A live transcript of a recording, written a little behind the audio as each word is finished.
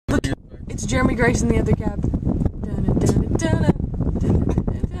It's Jeremy Grace in the other cab.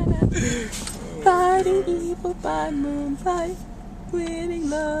 Fighting evil by moonlight, winning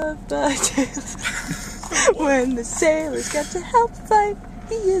love by daylight. When the sailors got to help fight,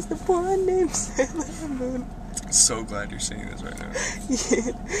 he is the one named Sailor Moon. So glad you're singing this right now.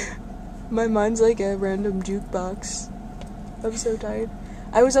 Yeah. My mind's like a random jukebox. I'm so tired.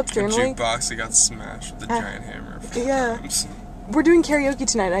 I was up journaling. A jukebox that got smashed with a giant hammer. Yeah. Times. We're doing karaoke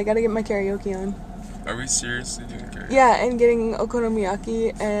tonight. I gotta get my karaoke on. Are we seriously doing karaoke? Yeah, and getting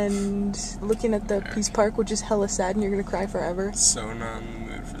okonomiyaki and looking at the Peace Park, which is hella sad and you're gonna cry forever. So not in the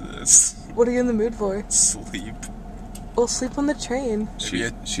mood for this. What are you in the mood for? Sleep. We'll sleep on the train.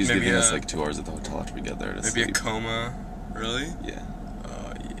 She's giving us like 2 hours at the hotel after we get there to maybe sleep. A coma. Really? Yeah.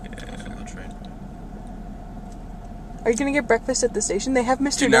 Oh, yeah. On the train. Are you gonna get breakfast at the station? They have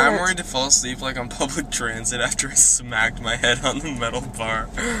Mr. Dude, now Donuts. I'm worried to fall asleep like on public transit after I smacked my head on the metal bar.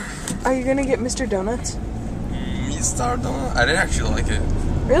 Are you gonna get Mr. Donuts? Mr. Donut? I didn't actually like it.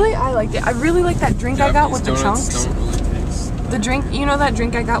 Really? I liked it. I really like that drink I got with the chunks. Don't really taste. The drink, you know that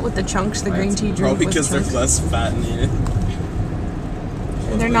drink I got with the chunks, the green tea drink Probably with because they're chunks? less fat in it.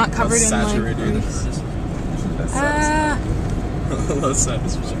 And they're not covered in like saturated. grease. Less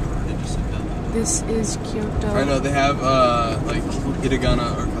satisfying. This is Kyoto. I know, they have, like,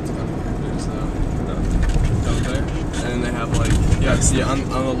 hiragana or katakana characters, don't there? And then they have, like, yeah, see, on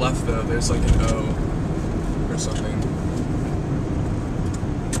the left, though, there's, like, an O or something.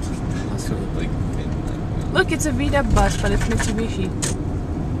 Look, it's a VW bus, but it's Mitsubishi.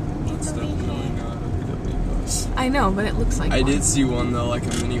 It's definitely not a VW bus. I know, but it looks like I one. did see one, though, like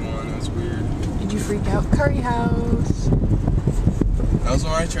a mini one. It was weird. Did you freak out? Curry house. That was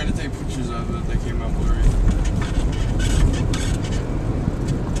when I tried to take pictures of it. They came out blurry.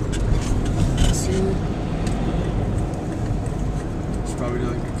 Let's see. It's probably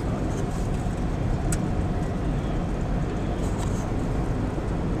like a cop.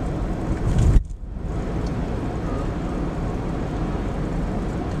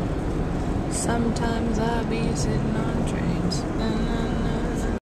 Sometimes I be sitting on trains. Na, na, na.